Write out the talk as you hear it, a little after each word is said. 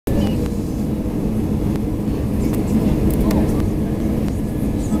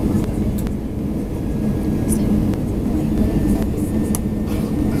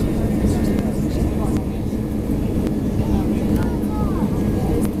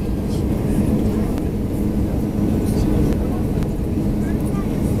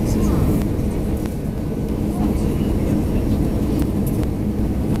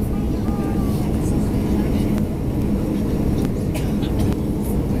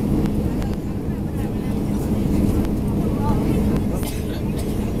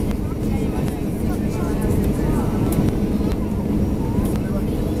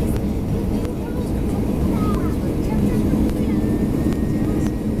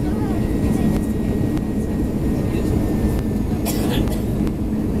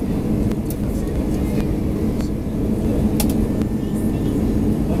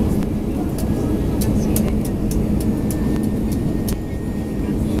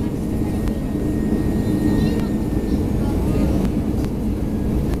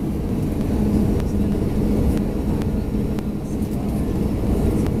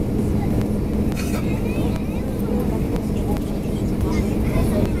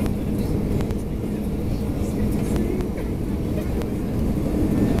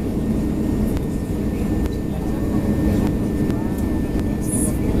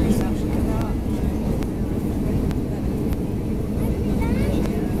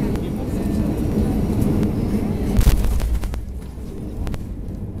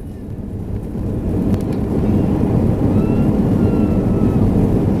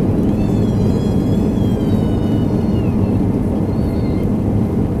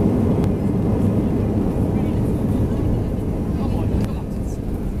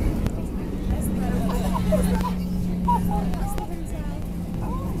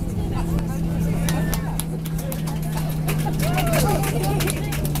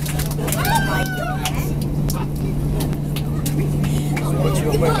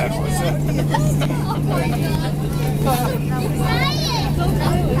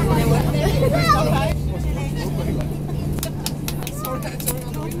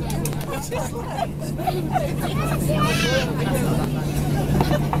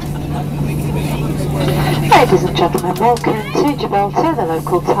Ladies and gentlemen, welcome to Gibraltar. The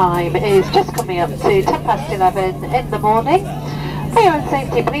local time is just coming up to 11:10 in the morning. For your own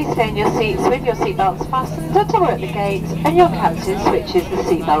safety, please stay in your seats with your seatbelts fastened until we're at the gate and your captain switches the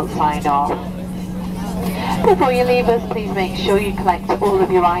seatbelt sign off. Before you leave us, please make sure you collect all of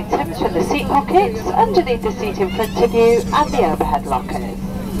your items from the seat pockets, underneath the seat in front of you and the overhead lockers.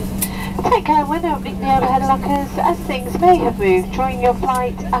 Take care when opening the overhead lockers, as things may have moved during your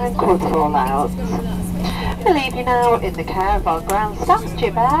flight and could fall out. We'll leave you now in the care of our ground staff,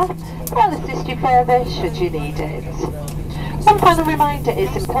 Gibraltar. They'll assist you further should you need it. One final reminder,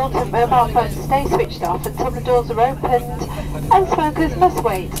 it's important mobile phones stay switched off until the doors are opened, and smokers must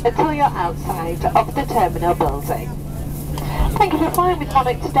wait until you're outside of the terminal building. Thank you for flying with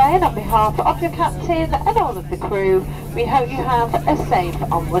Monarch today, and on behalf of your captain and all of the crew, we hope you have a safe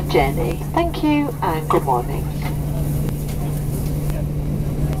onward journey. Thank you and good morning.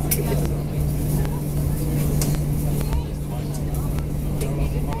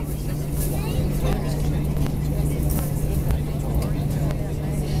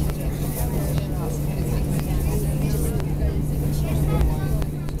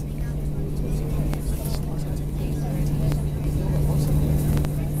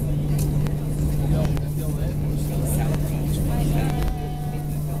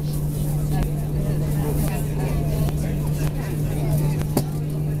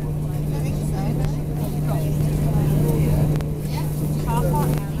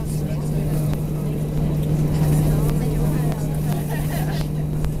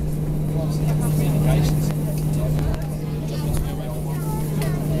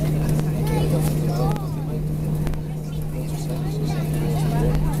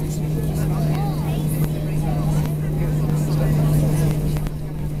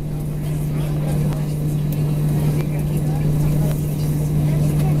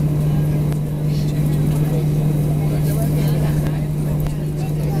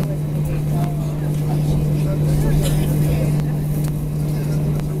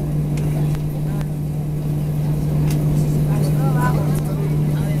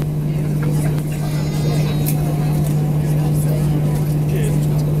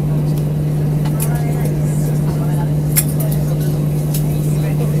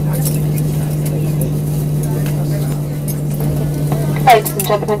 Ladies and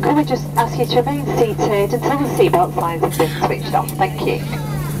gentlemen, can we just ask you to remain seated until the seatbelt signs have been switched off? Thank you.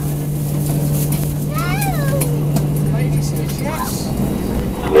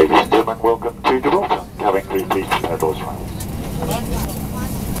 Ladies and gentlemen, welcome to Gibraltar. Cabin crew, please prepare doors round.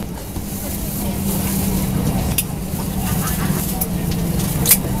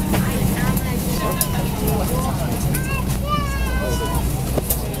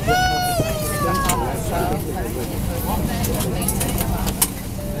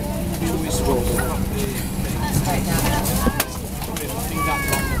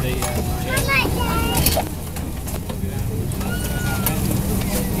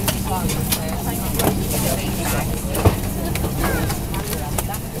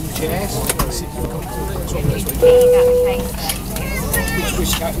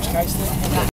 Which case?